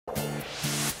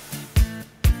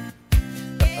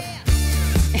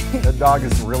dog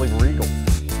is really regal.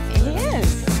 He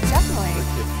is, definitely.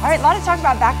 All right, a lot of talk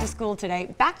about back to school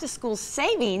today. Back to school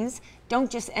savings don't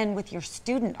just end with your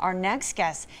student. Our next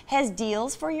guest has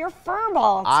deals for your fur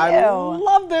ball, too. I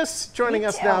love this. Joining Me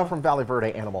us too. now from Valle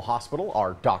Verde Animal Hospital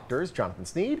are doctors Jonathan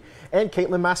Sneed and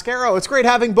Caitlin Mascaro. It's great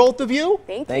having both of you.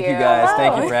 Thank you guys. Hello.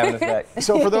 Thank you for having us back.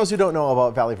 So for those who don't know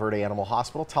about Valle Verde Animal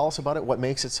Hospital, tell us about it. What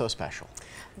makes it so special?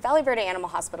 Valle Verde Animal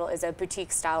Hospital is a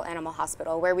boutique-style animal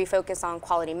hospital where we focus on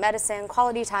quality medicine,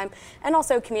 quality time, and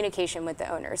also communication with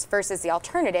the owners versus the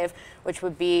alternative, which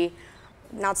would be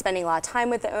not spending a lot of time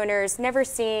with the owners, never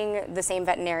seeing the same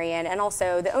veterinarian, and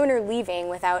also the owner leaving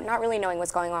without not really knowing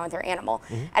what's going on with their animal.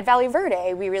 At Valle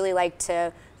Verde, we really like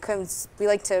to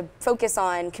focus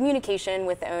on communication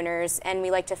with the owners, and we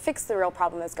like to fix the real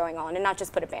problem that's going on and not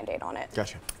just put a Band-Aid on it.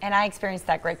 Gotcha. And I experienced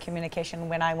that great communication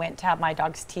when I went to have my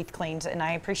dog's teeth cleaned, and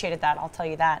I appreciated that, I'll tell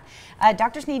you that.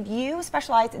 Dr. Sneed, you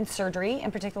specialize in surgery,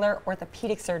 in particular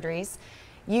orthopedic surgeries.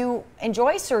 You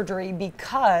enjoy surgery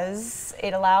because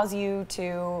it allows you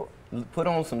to Put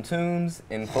on some tunes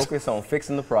and focus on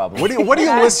fixing the problem. What do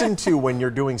you listen to when you're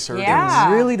doing surgery? Yeah.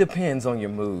 It really depends on your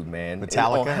mood, man.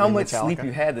 Metallica? And on how much sleep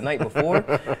you had the night before.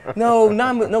 No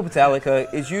Metallica.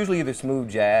 It's usually either smooth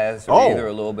jazz or either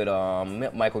a little bit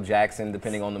Michael Jackson,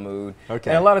 depending on the mood. Okay.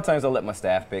 And a lot of times I'll let my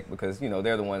staff pick because, you know,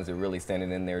 they're the ones that are really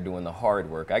standing in there doing the hard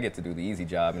work. I get to do the easy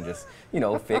job and just, you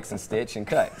know, fix and stitch and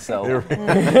cut. So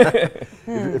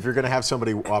if you're going to have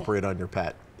somebody operate on your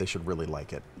pet, they should really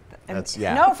like it. That's,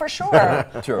 yeah. No, for sure.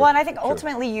 True. Well, and I think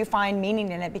ultimately you find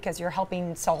meaning in it because you're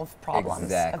helping solve problems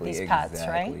of these pets,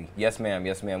 right? Yes, ma'am.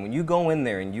 Yes, ma'am. When you go in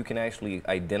there and you can actually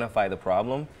identify the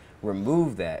problem,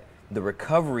 remove that, the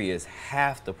recovery is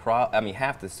half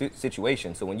the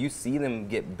situation. So when you see them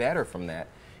get better from that,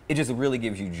 it just really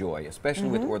gives you joy, especially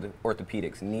with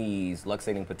orthopedics, knees,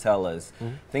 luxating patellas,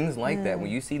 things like that. When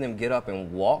you see them get up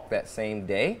and walk that same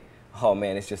day, oh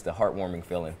man, it's just a heartwarming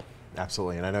feeling.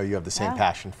 Absolutely, and I know you have the same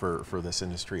passion for this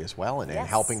industry as well and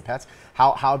helping pets.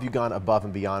 How have you gone above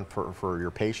and beyond for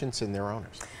your patients and their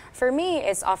owners? For me,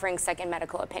 it's offering second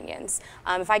medical opinions.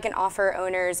 If I can offer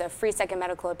owners a free second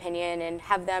medical opinion and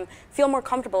have them feel more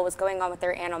comfortable with what's going on with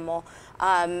their animal,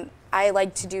 I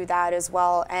like to do that as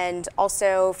well, and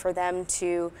also for them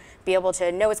to be able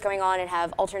to know what's going on and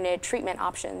have alternate treatment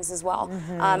options as well.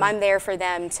 I'm there for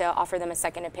them to offer them a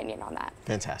second opinion on that.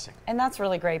 Fantastic. And that's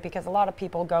really great because a lot of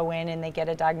people go in and they get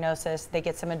a diagnosis, they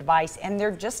get some advice, and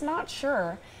they're just not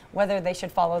sure whether they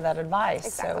should follow that advice.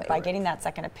 Exactly. So by getting that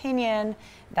second opinion,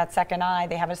 that second eye,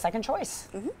 they have a second choice,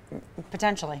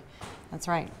 potentially. That's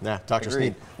right. Yeah, Dr.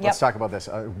 Sneed, Yep. let's talk about this.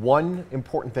 One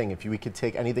important thing, if we could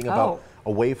take anything about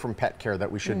away from pet care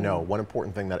that we should know, one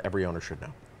important thing that every owner should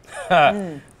know.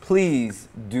 Please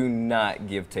do not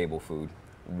give table food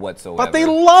whatsoever. But they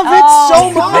love it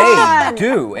so much. They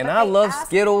do, and I love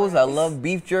Skittles, I love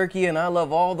beef jerky, and I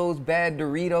love all those bad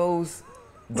Doritos,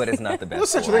 but it's not the best. There's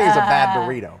such a for thing it. as a bad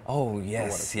Dorito. Oh,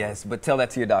 yes, yes, but tell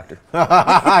that to your doctor.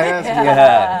 Yes.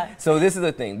 Yeah. So this is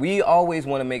the thing. We always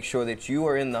want to make sure that you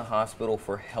are in the hospital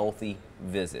for healthy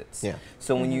visits. Yeah.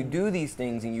 So when you do these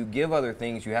things and you give other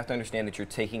things, you have to understand that you're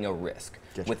taking a risk.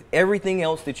 Gotcha. With everything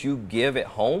else that you give at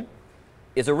home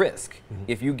is a risk.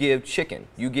 If you give chicken,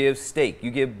 you give steak, you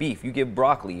give beef, you give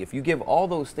broccoli, if you give all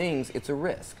those things, it's a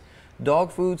risk.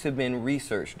 Dog foods have been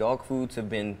researched. Dog foods have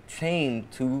been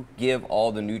trained to give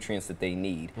all the nutrients that they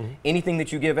need. Anything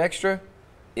that you give extra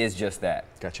is just that.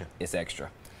 Gotcha. It's extra.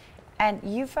 And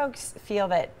you folks feel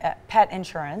that pet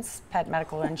insurance, pet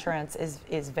medical insurance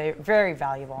is very, very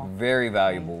valuable. Very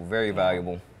valuable, very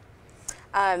valuable.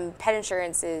 Pet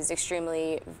insurance is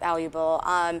extremely valuable.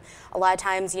 A lot of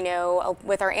times, you know,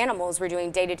 with our animals, we're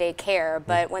doing day-to-day care,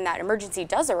 but when that emergency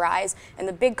does arise and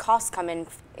the big costs come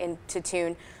into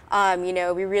tune, you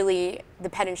know, the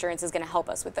pet insurance is going to help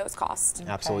us with those costs.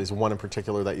 Absolutely. Is there one in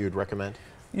particular that you would recommend?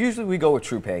 Usually we go with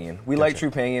TruePaying. We like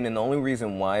TruePaying, and the only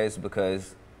reason why is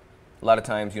because a lot of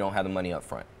times you don't have the money up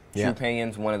front. Yeah.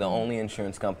 TruePaying is one of the only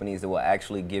insurance companies that will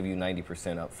actually give you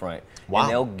 90% up front. Wow.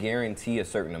 And they'll guarantee a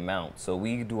certain amount. So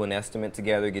we do an estimate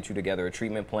together, get you together a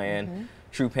treatment plan.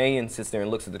 TruePaying sits there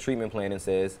and looks at the treatment plan and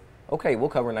says, okay, we'll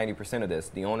cover 90% of this.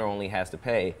 The owner only has to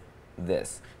pay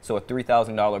this. So a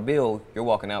 $3,000 bill, you're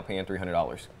walking out paying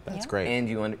 $300. That's great. And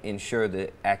you ensure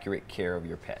the accurate care of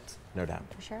your pets. No doubt.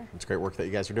 For sure. It's great work that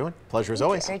you guys are doing. Pleasure as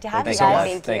always. Great to have Thank you you so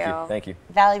guys. much. Thank you. Thank you.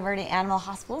 Valle Verde Animal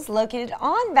Hospital is located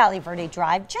on Valle Verde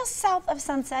Drive, just south of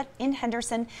Sunset in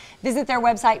Henderson. Visit their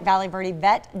website,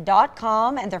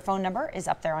 valleverdevet.com, and their phone number is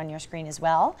up there on your screen as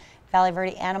well. Valle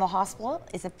Verde Animal Hospital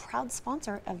is a proud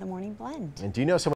sponsor of the Morning Blend. And do you know someone